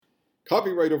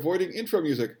Copyright avoiding intro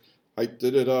music. Height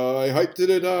did it I, height did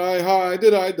it I, hi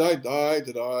did I, did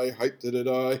I, height did it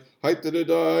I, height did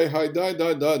it I, hi die, yeah,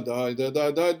 did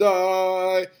it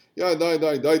I, hi, ya da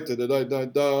did it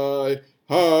I,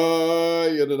 hi,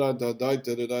 ya da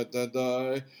did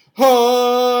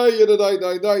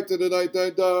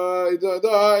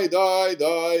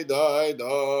it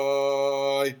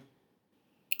I.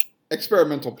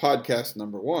 Experimental podcast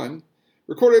number 1,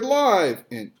 recorded live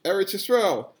in Eretz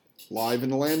Yisrael, live in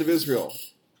the land of Israel.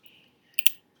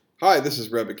 Hi, this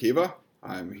is Reb Akiva.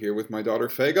 I'm here with my daughter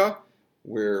Fega.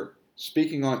 We're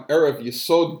speaking on Erev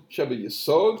Yesod Sheba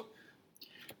Yesod,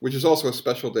 which is also a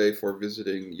special day for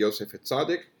visiting Yosef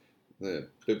Hatzadik, the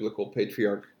biblical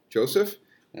patriarch Joseph.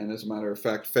 And as a matter of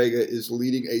fact, Fega is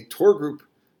leading a tour group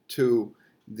to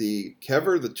the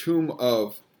kever, the tomb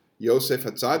of Yosef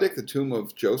Hatzadik, the tomb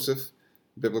of Joseph,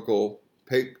 biblical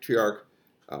patriarch,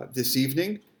 this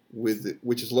evening,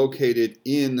 which is located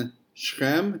in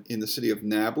Shechem, in the city of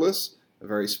Nablus. A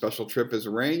very special trip is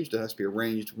arranged. It has to be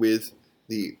arranged with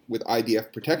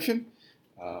IDF protection.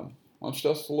 Why don't you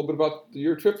tell us a little bit about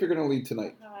your trip you're going to lead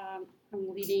tonight?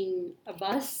 I'm leading a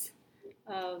bus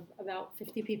of about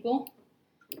 50 people,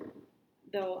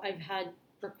 though I've had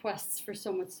requests for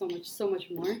so much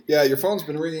more. Yeah, your phone's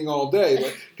been ringing all day.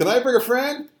 Like, can I bring a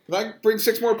friend? Can I bring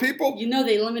 6 more people? You know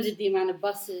they limited the amount of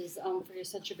buses for your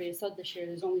Yosod Sheba Yesod this year.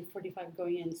 There's only 45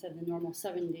 going in instead of the normal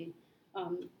 70.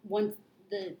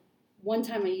 One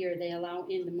time a year they allow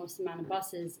in the most amount of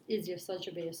buses is your Yosod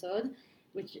Sheba Yesod,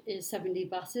 which is 70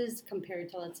 buses compared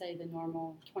to, let's say, the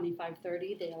normal 25,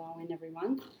 30 they allow in every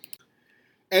month.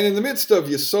 And in the midst of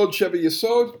Yosod Sheba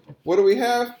Yesod, what do we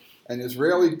have? An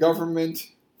Israeli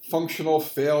government functional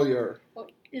failure. Well,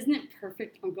 isn't it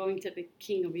perfect? I'm going to the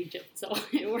king of Egypt, so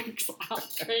it works out,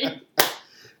 right?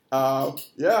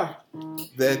 Yeah,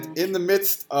 that in the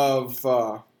midst of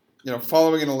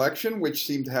following an election, which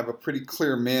seemed to have a pretty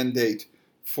clear mandate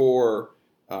for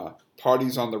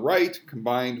parties on the right,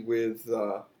 combined with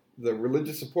the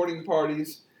religious supporting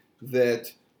parties,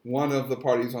 that one of the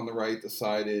parties on the right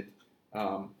decided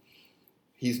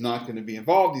he's not going to be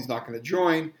involved, he's not going to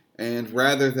join. And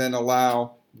rather than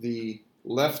allow the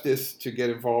leftists to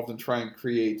get involved and try and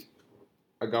create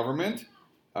a government,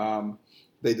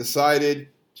 they decided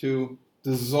to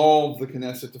dissolve the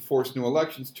Knesset to force new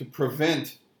elections to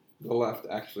prevent the left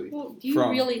actually. Well, do you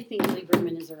really think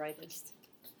Lieberman is a rightist?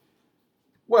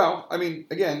 Well, I mean,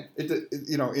 again, in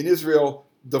Israel,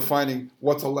 defining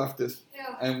what's a leftist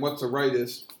and what's a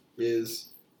rightist is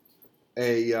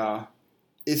an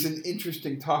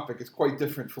interesting topic. It's quite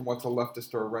different from what's a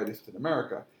leftist or a rightist in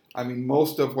America. I mean,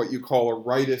 most of what you call a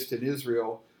rightist in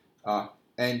Israel,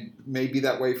 and maybe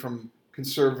that way from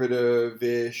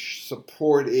conservative-ish,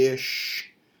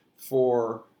 support-ish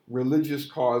for religious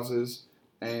causes,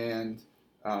 and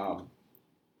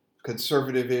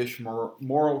conservative-ish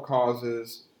moral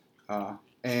causes,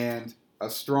 and a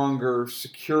stronger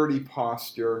security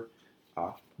posture.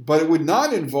 But it would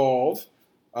not involve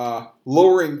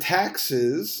lowering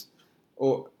taxes,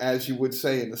 or as you would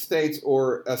say in the States,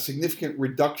 or a significant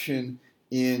reduction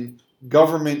in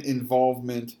government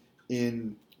involvement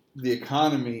in the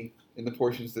economy in the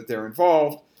portions that they're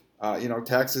involved.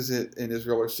 Taxes in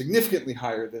Israel are significantly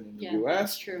higher than in the U.S.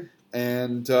 That's true.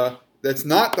 And that's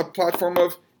not the platform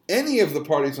of any of the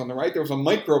parties on the right. There was a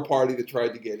micro party that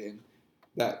tried to get in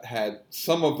that had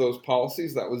some of those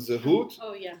policies. That was Zehut.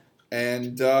 Oh, yeah.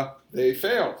 And they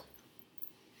failed.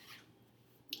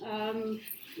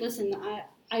 Listen,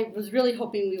 I was really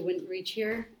hoping we wouldn't reach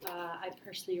here. I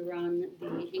personally run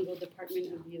the Engel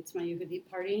department of the Otzma Yehudit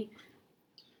Party.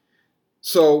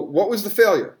 So what was the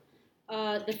failure?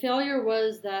 The failure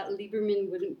was that Lieberman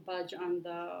wouldn't budge on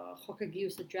the Chok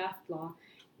HaGiyus, the draft law,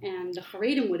 and the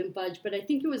Haredim wouldn't budge, but I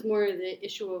think it was more the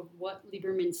issue of what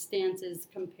Lieberman's stance is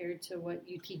compared to what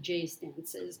UTJ's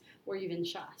stance is, or even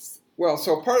Shas. Well,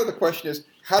 so part of the question is,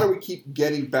 how do we keep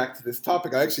getting back to this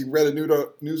topic? I actually read a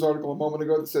news article a moment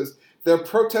ago that says they're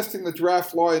protesting the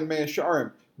draft law in Mea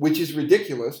Shearim, which is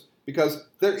ridiculous because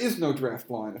there is no draft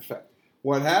law in effect.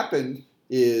 What happened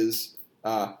is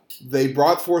they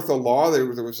brought forth a law. There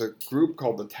was a group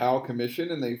called the Tau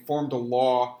Commission, and they formed a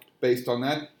law based on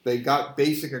that. They got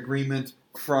basic agreement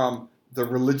from the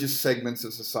religious segments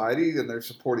of society, and they're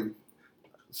supporting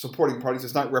parties.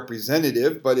 It's not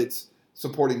representative, but it's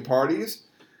supporting parties,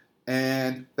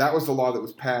 and that was the law that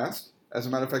was passed. As a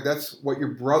matter of fact, that's what your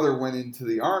brother went into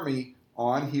the army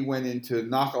on. He went into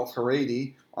Nachal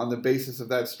Haredi on the basis of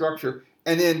that structure,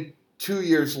 and then 2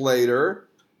 years later,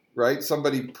 right,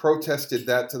 somebody protested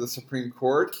that to the Supreme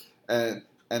Court, and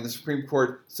the Supreme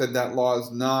Court said that law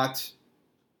is not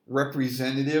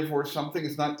representative or something.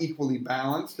 It's not equally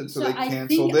balanced, and so they I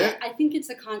canceled think, it. I think it's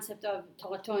a concept of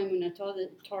Torato Emunato,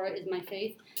 that Torah is my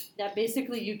faith, that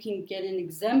basically you can get an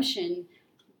exemption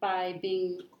by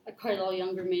being a kollel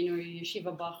younger man or a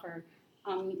yeshiva bacher.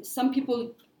 Some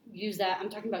people use that, I'm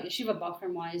talking about yeshiva bacher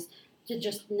wise, to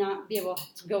just not be able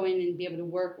to go in and be able to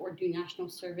work or do national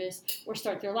service or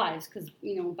start their lives because,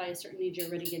 by a certain age you're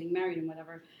already getting married and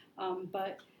whatever.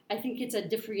 But I think it's a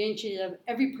differentiator of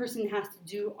every person has to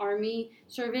do army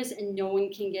service and no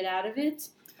one can get out of it.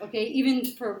 Okay, even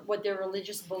for what their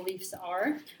religious beliefs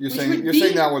are. You're saying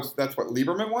that's what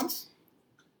Lieberman wants?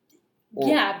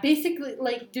 Yeah, basically,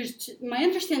 my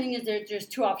understanding is there's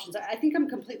two options. I think I'm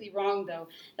completely wrong, though,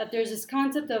 that there's this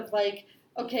concept of,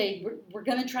 okay, we're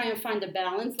going to try and find a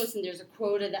balance. Listen, there's a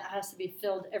quota that has to be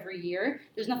filled every year.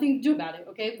 There's nothing to do about it,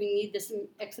 okay? We need this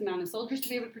X amount of soldiers to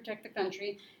be able to protect the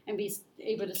country and be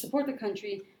able to support the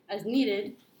country as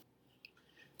needed.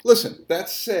 Listen, that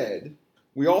said,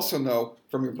 we also know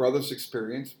from your brother's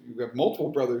experience, you have multiple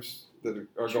brothers that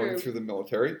are going through the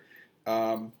military,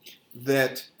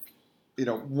 that...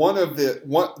 one of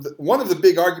the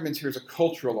big arguments here is a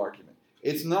cultural argument.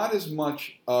 It's not as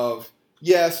much of,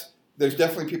 yes, there's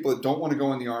definitely people that don't want to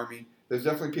go in the army. There's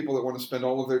definitely people that want to spend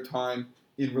all of their time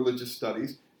in religious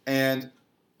studies. And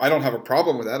I don't have a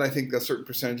problem with that. I think a certain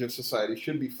percentage of society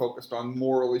should be focused on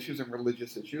moral issues and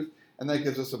religious issues, and that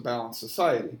gives us a balanced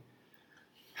society.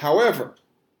 However,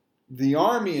 the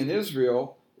army in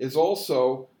Israel is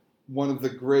also one of the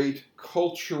great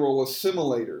cultural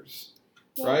assimilators.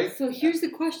 Well, right? So here's the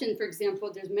question. For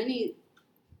example, there's many,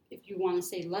 if you want to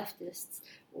say leftists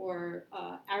or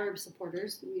Arab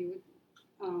supporters,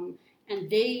 and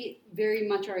they very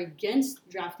much are against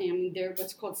drafting. I mean, they're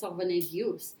what's called Sarvanei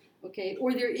Giyus, okay?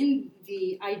 Or they're in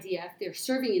the IDF, they're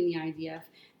serving in the IDF,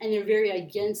 and they're very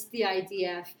against the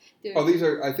IDF. These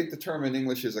are, I think the term in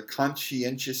English is a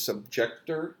conscientious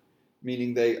objector,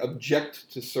 meaning they object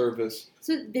to service.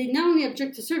 So they not only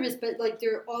object to service, but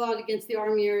they're all out against the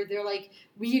army, or they're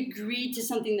we agreed to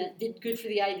something that did good for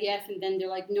the IDF, and then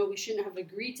they're no, we shouldn't have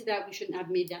agreed to that. We shouldn't have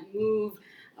made that move.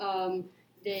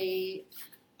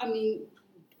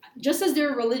 Just as there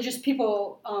are religious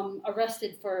people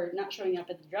arrested for not showing up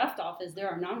at the draft office, there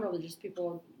are non-religious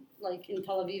people in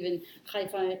Tel Aviv and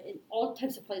Haifa, in all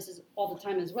types of places all the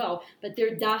time as well. But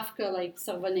they're dafka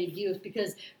Sarvanei Giyus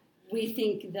because we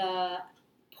think the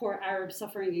poor Arabs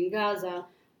suffering in Gaza,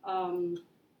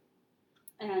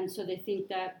 and so they think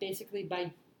that basically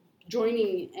by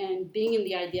joining and being in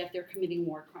the IDF, they're committing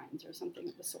war crimes or something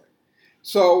of the sort.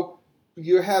 So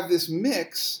you have this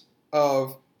mix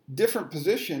of different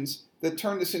positions that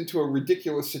turn this into a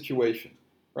ridiculous situation,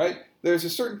 right? There's a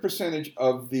certain percentage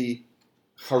of the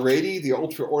Haredi, the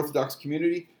ultra-Orthodox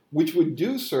community, which would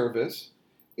do service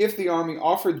if the army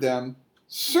offered them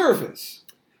service.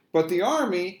 But the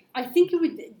army... I think it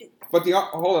would...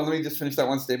 Hold on, let me just finish that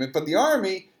one statement. But the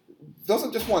army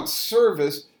doesn't just want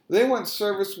service, they want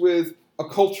service with a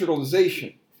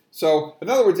culturalization. So, in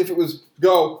other words, if it was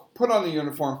go, put on the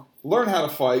uniform, learn how to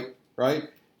fight, right?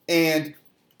 And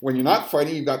when you're not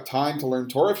fighting, you've got time to learn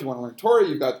Torah. If you want to learn Torah,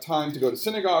 you've got time to go to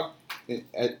synagogue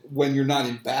when you're not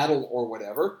in battle or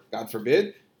whatever, God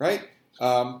forbid, right?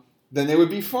 Then they would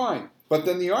be fine. But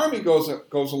then the army goes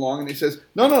along and he says,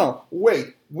 no,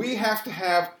 wait, we have to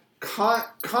have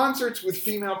concerts with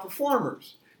female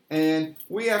performers. And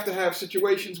we have to have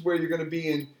situations where you're going to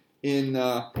be in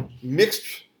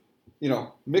mixed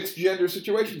gender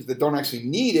situations that don't actually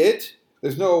need it.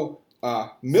 There's no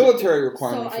military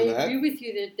requirement for that. So I agree with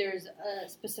you that there's a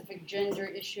specific gender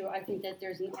issue. I think that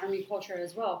there's an army culture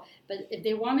as well. But if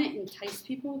they want to entice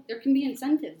people, there can be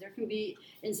incentives. There can be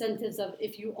incentives of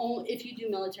if you do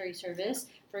military service,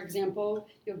 for example,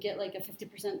 you'll get a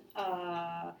 50%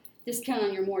 discount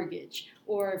on your mortgage,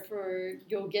 or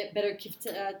you'll get better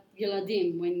kiftat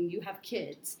yeladim when you have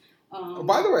kids.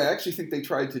 By the way, I actually think they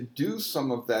tried to do some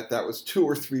of that. That was 2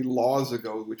 or 3 laws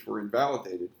ago, which were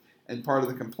invalidated. And part of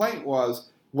the complaint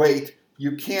was, wait,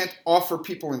 you can't offer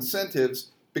people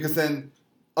incentives because then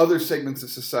other segments of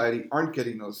society aren't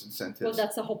getting those incentives. Well,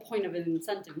 that's the whole point of an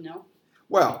incentive, no?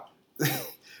 Well,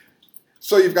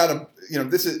 so you've got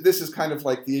this is kind of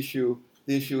like the issue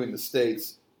in the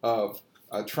States of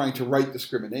trying to right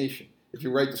discrimination. If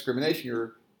you right discrimination,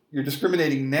 you're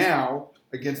discriminating now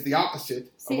against the opposite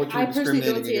of what you were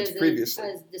discriminating against previously.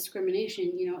 As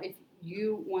discrimination, if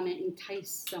you want to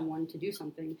entice someone to do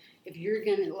something, if you're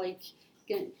going to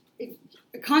get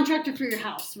a contractor for your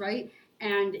house, right?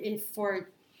 And if for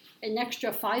an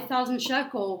extra 5,000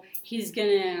 shekel, he's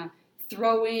going to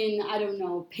throw in, I don't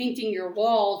know, painting your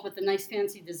walls with a nice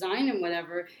fancy design and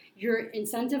whatever. You're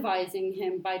incentivizing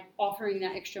him by offering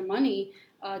that extra money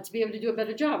to be able to do a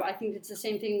better job. I think it's the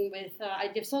same thing with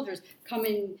IDF soldiers. Come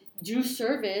and do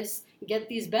service, get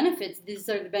these benefits. These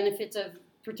are the benefits of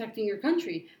protecting your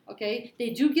country, okay?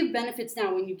 They do give benefits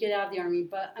now when you get out of the Army,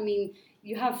 but, I mean,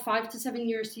 you have 5 to 7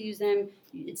 years to use them.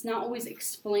 It's not always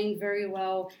explained very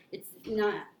well. It's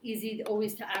not easy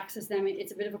always to access them.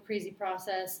 It's a bit of a crazy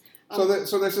process. So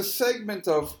there's a segment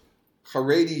of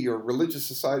Haredi or religious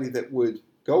society that would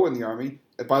go in the army.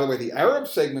 And by the way, the Arab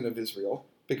segment of Israel,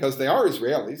 because they are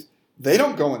Israelis, they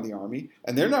don't go in the army,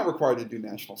 and they're not required to do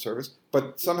national service,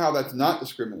 but somehow that's not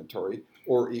discriminatory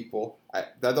or equal.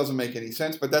 That doesn't make any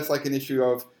sense, but that's like an issue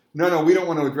of, no, we don't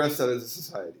want to address that as a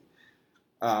society.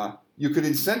 You could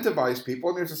incentivize people,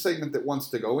 and there's a segment that wants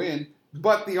to go in,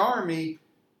 but the Army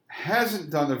hasn't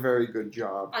done a very good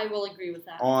job. I will agree with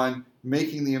that. On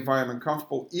making the environment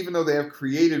comfortable. Even though they have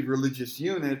created religious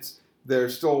units,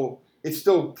 it's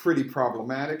still pretty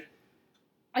problematic.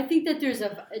 I think that there's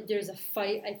a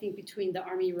fight, I think, between the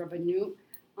Army Rabbanut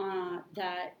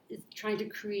that is trying to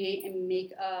create and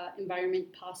make an environment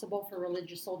possible for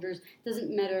religious soldiers. It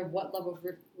doesn't matter what level of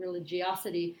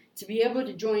religiosity, to be able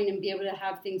to join and be able to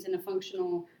have things in a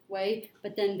functional way.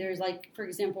 But then there's, like, for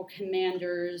example,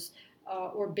 commanders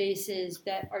or bases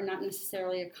that are not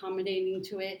necessarily accommodating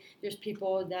to it. There's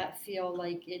people that feel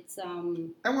like it's...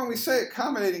 And when we say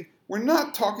accommodating, we're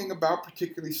not talking about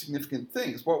particularly significant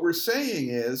things. What we're saying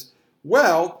is,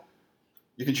 well,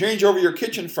 you can change over your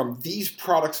kitchen from these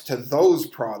products to those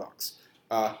products.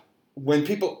 When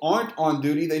people aren't on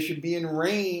duty, they should be in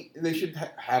range. They should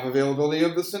have availability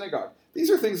of the synagogue.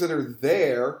 These are things that are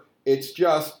there. It's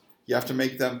just you have to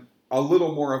make them a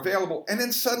little more available. And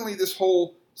then suddenly this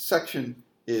whole section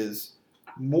is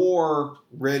more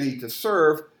ready to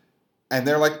serve. And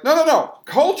they're like, no.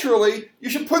 Culturally, you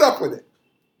should put up with it.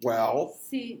 Well,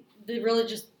 see,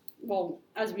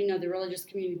 as we know, the religious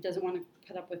community doesn't want to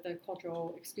put up with the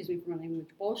cultural, excuse me for my language,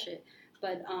 bullshit.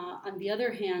 But on the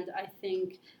other hand, I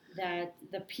think that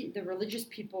the religious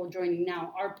people joining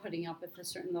now are putting up with a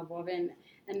certain level of it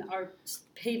and are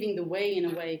paving the way in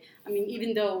a way. I mean,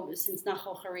 even though since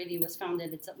Nachal Haredi was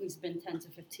founded, it's at least been 10 to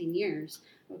 15 years,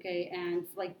 okay? And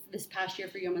like this past year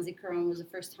for Yom HaZikaron was the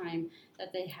first time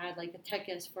that they had like a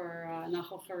tekes for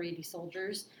Nachal Haredi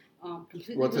soldiers.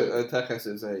 What's a tekes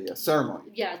is a ceremony.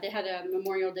 Yeah, they had a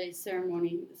Memorial Day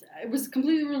ceremony. It was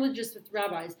completely religious with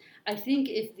rabbis. I think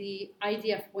if the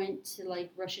IDF went to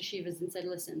like Rosh Hashivas and said,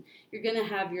 listen, you're going to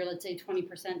have your, let's say,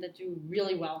 20% that do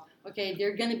really well. Okay,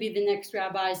 they're going to be the next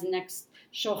rabbis, the next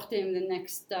shochtim, the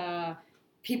next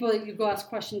people that you go ask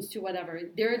questions to, whatever.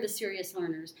 They're the serious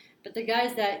learners. But the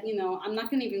guys that, I'm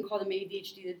not going to even call them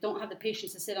ADHD, that don't have the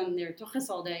patience to sit on their tuchas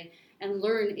all day and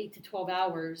learn 8 to 12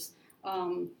 hours,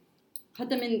 put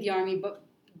them in the army, but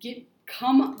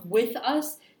come with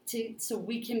us so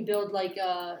we can build like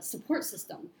a support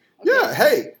system. Okay? Yeah,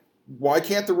 hey, why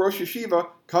can't the Rosh Hashiva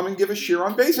come and give a shir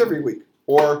on base every week?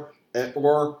 Or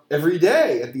every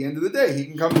day at the end of the day? He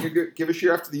can come and give a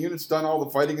shir after the unit's done all the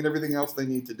fighting and everything else they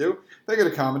need to do. They can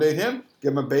accommodate him,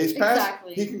 give him a base pass.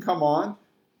 Exactly. He can come on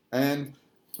and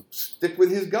stick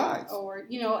with his guys. Or,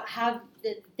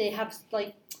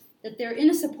 that they're in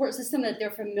a support system that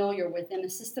they're familiar with and a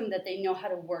system that they know how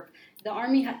to work. The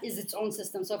Army is its own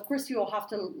system. So, of course, you will have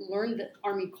to learn the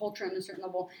Army culture on a certain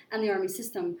level and the Army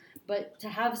system. But to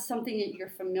have something that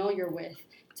you're familiar with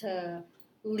to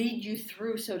lead you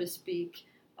through, so to speak,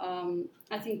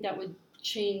 I think that would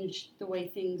change the way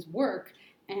things work.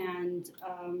 And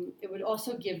it would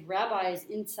also give rabbis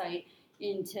insight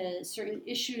into certain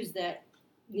issues that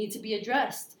need to be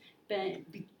addressed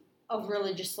of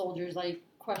religious soldiers, like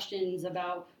questions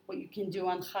about what you can do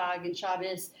on Chag and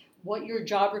Shabbos, what your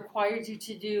job requires you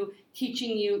to do,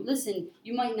 teaching you, listen,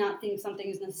 you might not think something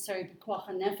is necessary b'koach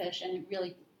hanefesh, and it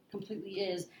really completely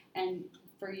is. And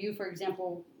for you, for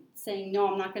example, saying,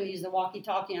 no, I'm not going to use the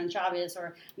walkie-talkie on Shabbos,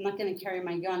 or I'm not going to carry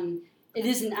my gun, it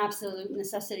is an absolute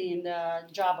necessity in the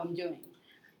job I'm doing.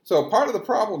 So part of the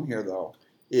problem here, though,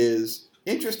 is,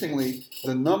 interestingly,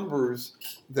 the number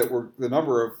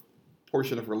of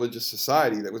portion of religious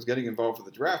society that was getting involved with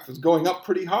the draft was going up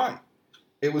pretty high.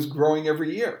 It was growing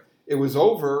every year. It was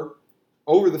over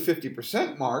the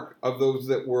 50% mark of those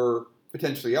that were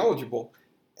potentially eligible,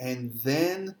 and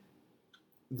then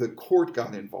the court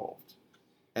got involved.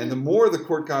 And the more the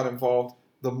court got involved,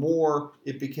 the more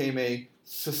it became a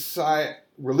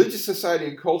religious society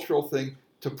and cultural thing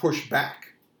to push back.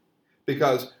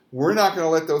 Because we're not going to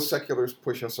let those seculars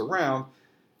push us around.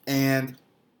 And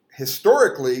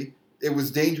historically, it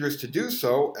was dangerous to do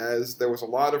so, as there was a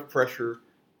lot of pressure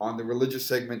on the religious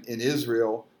segment in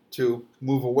Israel to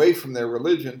move away from their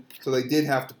religion, so they did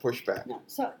have to push back. No.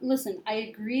 So listen, I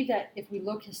agree that if we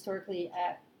look historically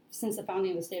at since the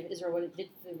founding of the State of Israel, what it did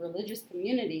to the religious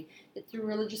community, that the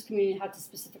religious community had to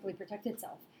specifically protect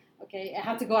itself. Okay, it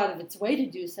had to go out of its way to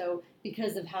do so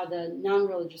because of how the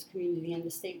non-religious community and the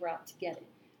state were out to get it.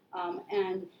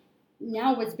 And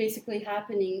now what's basically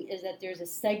happening is that there's a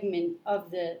segment of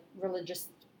the religious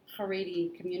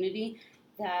Haredi community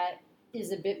that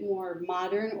is a bit more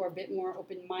modern or a bit more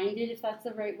open-minded, if that's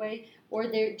the right way, or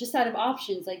they're just out of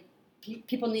options. Like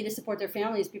people need to support their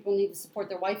families, people need to support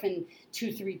their wife and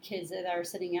 2-3 kids that are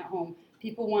sitting at home.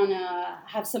 People want to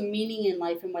have some meaning in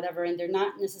life and whatever, and they're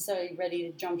not necessarily ready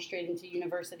to jump straight into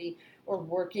university or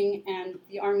working. And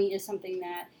the army is something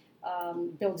that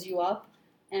builds you up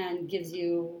and gives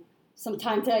you some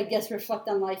time to, I guess, reflect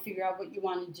on life, figure out what you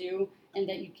want to do, and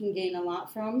that you can gain a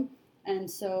lot from. And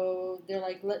so they're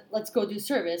like, let's go do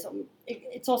service.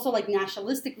 It's also like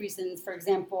nationalistic reasons. For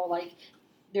example, like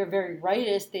they're very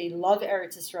rightist. They love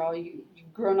Eretz Yisrael.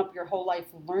 You've grown up your whole life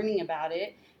learning about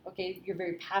it. Okay, you're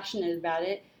very passionate about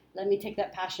it. Let me take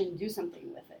that passion and do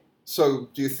something with it. So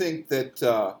do you think that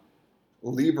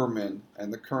Lieberman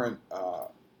and the current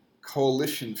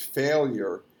coalition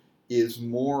failure is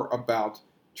more about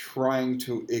trying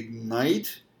to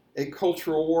ignite a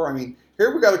cultural war? I mean,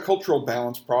 here we got a cultural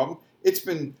balance problem. It's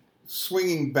been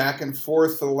swinging back and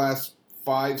forth for the last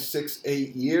 5, 6,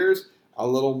 8 years. A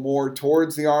little more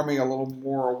towards the army, a little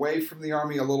more away from the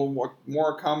army, a little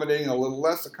more accommodating, a little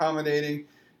less accommodating.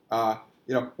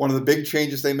 One of the big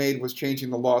changes they made was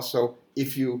changing the law. So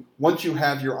once you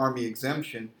have your army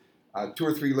exemption, 2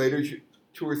 or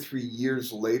 3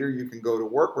 years later, you can go to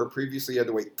work, where previously you had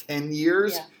to wait 10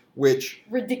 years, which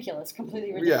ridiculous,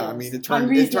 completely ridiculous. Yeah, I mean, it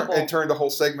turned a whole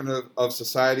segment of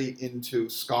society into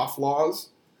scofflaws.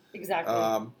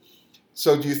 Exactly.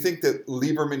 So do you think that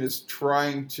Lieberman is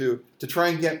trying to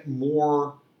get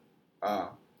more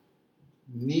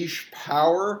niche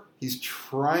power? He's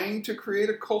trying to create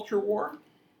a culture war?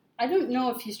 I don't know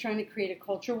if he's trying to create a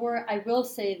culture war. I will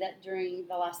say that during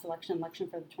the last election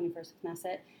for the 21st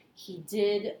Knesset, he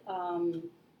did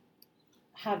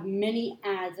have many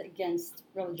ads against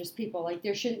religious people. Like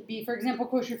there shouldn't be, for example,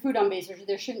 kosher food on base, or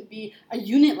there shouldn't be a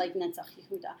unit like Netzach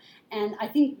Yehuda. And I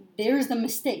think there's the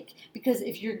mistake, because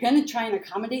if you're going to try and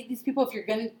accommodate these people, if you're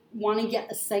going to want to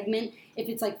get a segment, if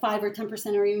it's like 5 or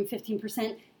 10% or even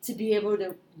 15% to be able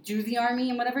to do the army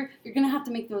and whatever, you're going to have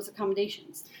to make those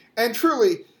accommodations. And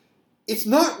truly, it's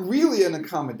not really an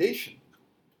accommodation.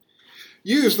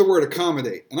 You use the word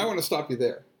accommodate, and I want to stop you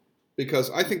there,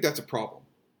 because I think that's a problem.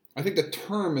 I think the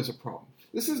term is a problem.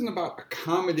 This isn't about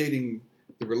accommodating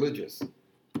the religious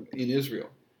in Israel.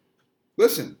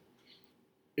 Listen,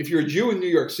 if you're a Jew in New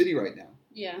York City right now,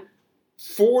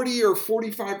 40 or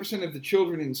 45% of the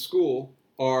children in school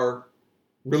are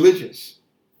religious.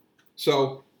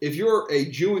 So if you're a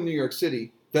Jew in New York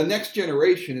City, the next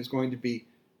generation is going to be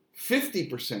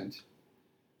 50%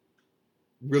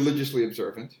 religiously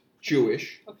observant,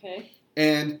 Jewish. Okay.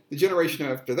 And the generation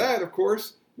after that, of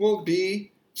course, will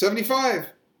be 75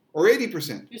 or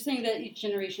 80%. You're saying that each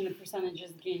generation the percentage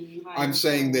is gaining higher. I'm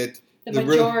saying that the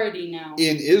majority now.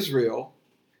 In Israel,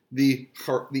 the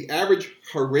average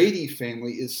Haredi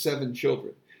family is 7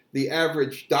 children. The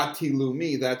average Dati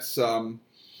Leumi, that's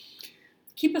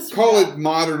call it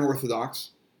modern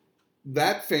Orthodox,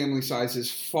 that family size is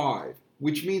 5,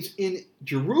 which means in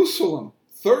Jerusalem,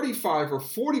 35 or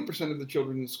 40% of the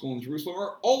children in school in Jerusalem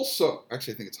are also,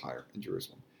 actually I think it's higher in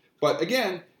Jerusalem. But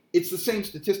again, it's the same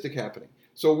statistic happening.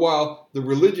 So while the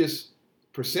religious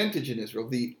percentage in Israel,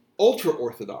 the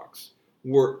ultra-Orthodox,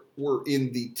 were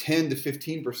in the 10 to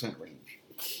 15% range,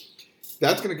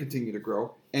 that's going to continue to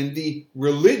grow. And the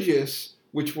religious,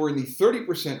 which were in the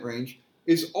 30% range,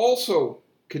 is also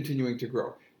continuing to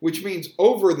grow, which means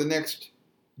over the next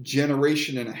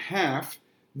generation and a half,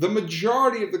 the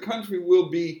majority of the country will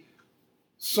be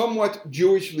somewhat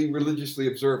Jewishly, religiously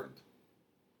observant.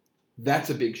 That's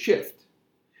a big shift.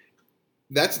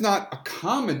 That's not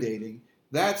accommodating,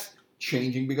 that's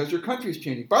changing because your country's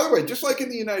changing. By the way, just like in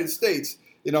the United States,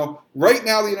 right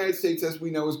now the United States, as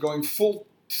we know, is going full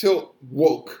tilt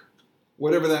woke,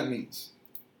 whatever that means,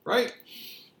 right?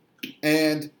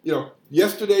 And,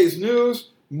 yesterday's news,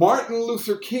 Martin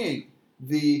Luther King,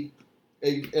 a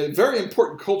very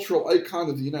important cultural icon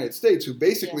of the United States, who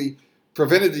basically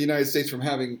prevented the United States from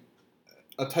having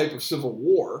a type of civil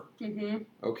war,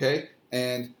 okay,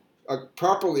 and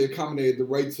properly accommodated the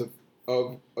rights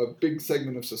of a big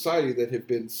segment of society that have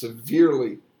been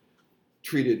severely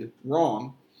treated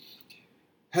wrong,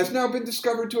 has now been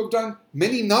discovered to have done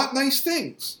many not nice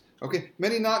things. Okay,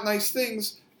 many not nice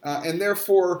things and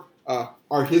therefore,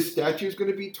 are his statues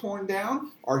going to be torn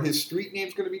down? Are his street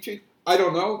names going to be changed? I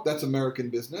don't know. That's American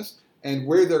business. And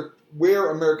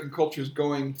where American culture is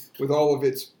going with all of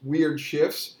its weird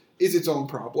shifts is its own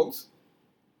problems.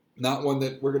 Not one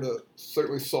that we're going to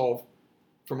certainly solve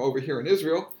from over here in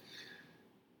Israel.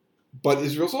 But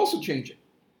Israel's also changing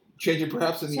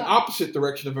perhaps in the opposite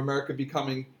direction of America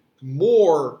becoming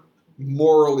more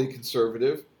morally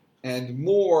conservative and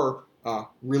more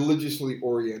religiously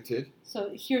oriented. So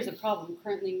here's a problem.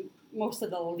 Currently, most of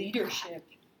the leadership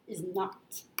is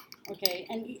not. Okay,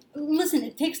 and listen,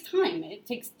 it takes time. It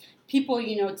takes people,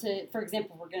 to, for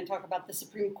example, we're going to talk about the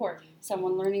Supreme Court.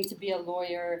 Someone learning to be a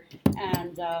lawyer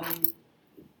and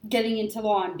getting into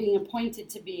law and being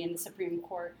appointed to be in the Supreme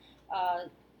Court,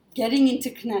 getting into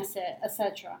Knesset,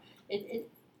 etc. It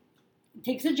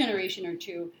takes a generation or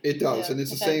two. It does, and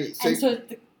it's the same. And so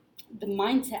the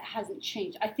mindset hasn't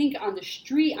changed. I think on the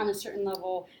street, on a certain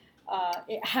level,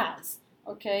 it has.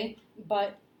 Okay,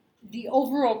 but the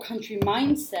overall country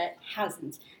mindset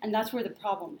hasn't, and that's where the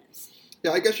problem is. Yeah,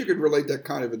 I guess you could relate that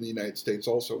kind of in the United States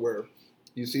also, where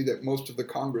you see that most of the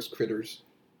congressmen,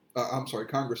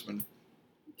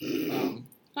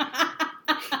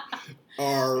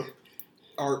 are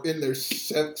in their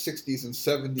 60s and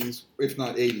 70s, if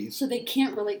not 80s. So they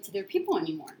can't relate to their people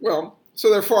anymore. Well,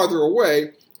 so they're farther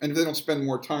away, and if they don't spend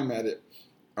more time at it,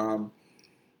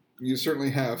 you certainly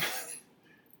have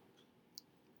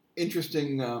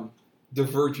interesting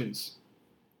divergence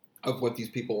of what these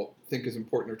people think is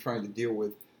important or trying to deal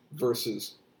with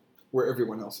versus where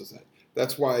everyone else is at.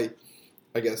 That's why,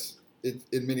 I guess,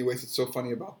 in many ways it's so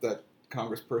funny about that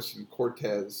congressperson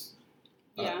Cortez.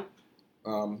 Yeah.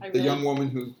 The young woman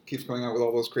who keeps going out with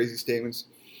all those crazy statements.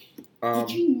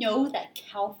 Did you know that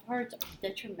cow farts are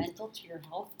detrimental to your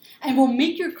health and will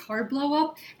make your car blow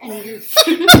up and your...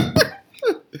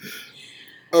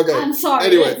 Okay. I'm sorry.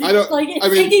 Anyway,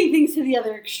 it's taking things to the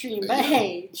other extreme. But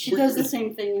hey, she does the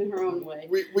same thing in her own way.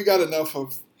 We got enough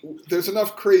of. There's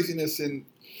enough craziness in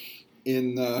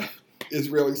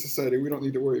Israeli society. We don't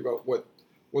need to worry about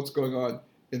what's going on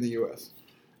in the U.S.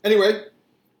 Anyway,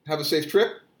 have a safe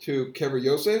trip to Kever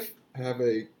Yosef. Have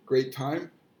a great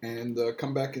time, and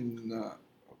come back and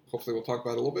hopefully we'll talk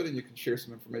about it a little bit, and you can share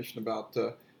some information about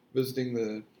visiting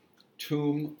the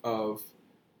tomb of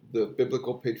the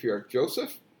biblical patriarch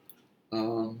Joseph.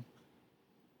 I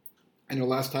know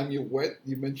last time you went,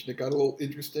 you mentioned it got a little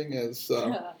interesting as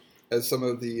some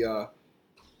of the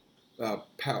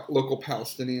local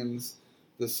Palestinians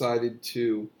decided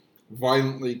to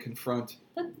violently confront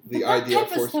the idea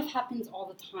that type of stuff happens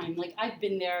all the time. Like, I've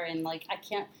been there and I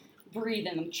can't breathe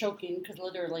and I'm choking because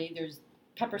literally there's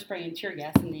pepper spray and tear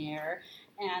gas in the air.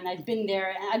 And I've been there,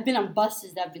 and I've been on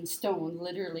buses that have been stoned,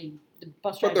 literally. The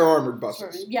bus drivers. But they're armored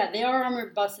buses. Yeah, they are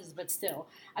armored buses, but still.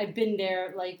 I've been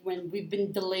there, when we've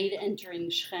been delayed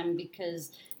entering Shechem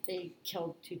because they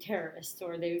killed 2 terrorists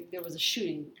or there was a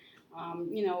shooting.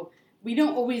 We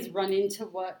don't always run into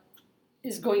what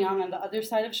is going on the other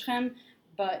side of Shechem,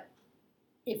 but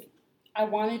if I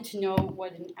wanted to know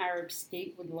what an Arab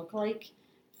state would look like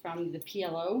from the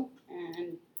PLO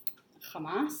and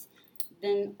Hamas,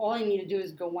 then all I need to do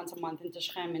is go once a month into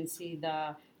Shechem and see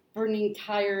the burning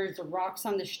tires, the rocks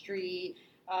on the street,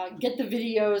 get the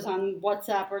videos on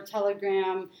WhatsApp or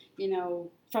Telegram,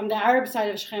 from the Arab side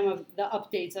of Shechem of the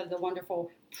updates of the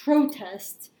wonderful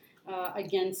protest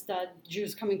against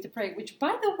Jews coming to pray, which,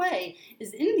 by the way,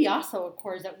 is in the Oslo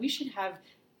Accords that we should have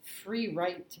free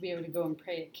right to be able to go and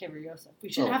pray at Kever Yosef. We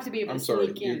shouldn't have to be able to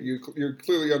sneak in. You're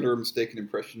clearly under a mistaken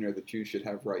impression there that Jews should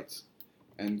have rights.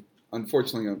 And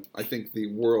unfortunately, I think the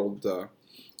world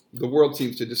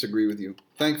seems to disagree with you.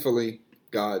 Thankfully,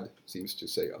 God seems to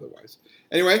say otherwise.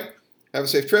 Anyway, have a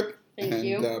safe trip. Thank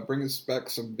you. And bring us back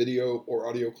some video or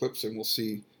audio clips, and we'll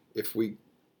see if we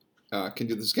can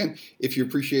do this again. If you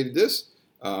appreciated this,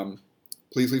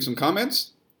 please leave some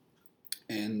comments,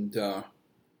 and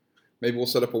maybe we'll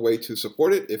set up a way to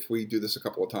support it if we do this a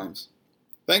couple of times.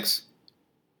 Thanks.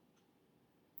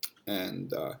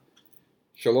 And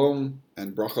shalom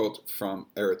and brachot from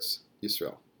Eretz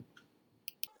Yisrael.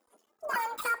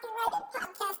 Non-copyrighted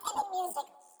podcast and music.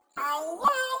 Ay, ay,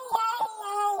 ay,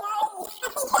 ay,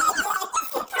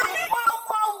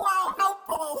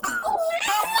 ay.